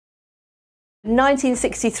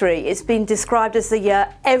1963, it's been described as the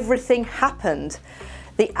year everything happened.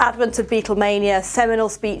 The advent of Beatlemania, seminal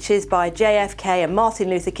speeches by JFK and Martin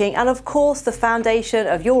Luther King, and of course the foundation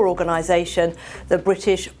of your organisation, the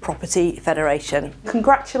British Property Federation.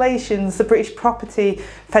 Congratulations, the British Property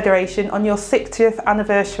Federation, on your 60th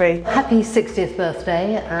anniversary. Happy 60th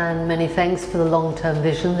birthday, and many thanks for the long-term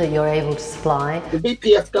vision that you're able to supply. The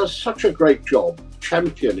BPF does such a great job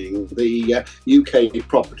championing the UK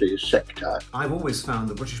property sector. I've always found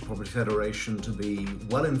the British Property Federation to be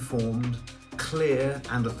well informed, clear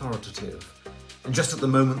and authoritative. And just at the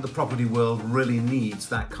moment, the property world really needs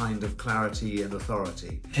that kind of clarity and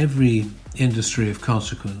authority. Every industry of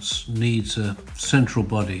consequence needs a central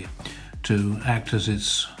body to act as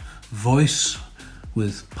its voice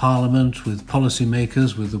with Parliament, with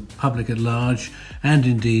policymakers, with the public at large, and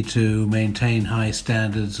indeed to maintain high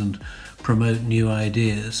standards and promote new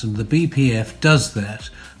ideas. And the BPF does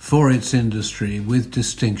that for its industry with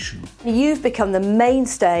distinction. You've become the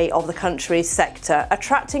mainstay of the country's sector,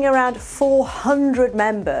 attracting around 400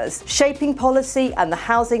 members, shaping policy and the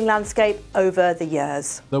housing landscape over the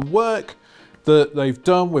years. The work that they've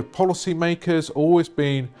done with policymakers, always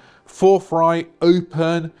been forthright,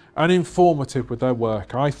 open and informative with their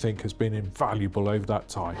work, I think has been invaluable over that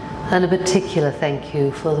time. And a particular thank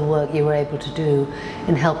you for the work you were able to do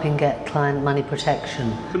in helping get client money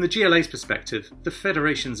protection. From the GLA's perspective, the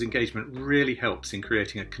Federation's engagement really helps in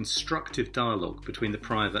creating a constructive dialogue between the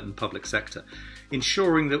private and public sector,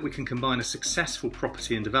 ensuring that we can combine a successful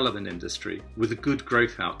property and development industry with the good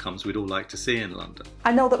growth outcomes we'd all like to see in London.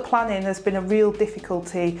 I know that planning has been a real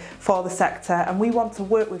difficulty for the sector, and we want to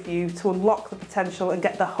work with you to unlock the potential and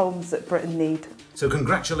get the homes that Britain need. So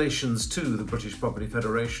congratulations to the British Property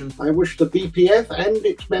Federation. I wish the BPF and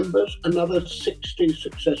its members another 60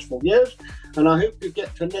 successful years, and I hope you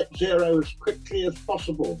get to net zero as quickly as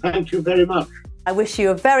possible. Thank you very much. I wish you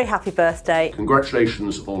a very happy birthday.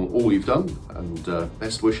 Congratulations on all you've done, and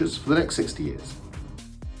best wishes for the next 60 years.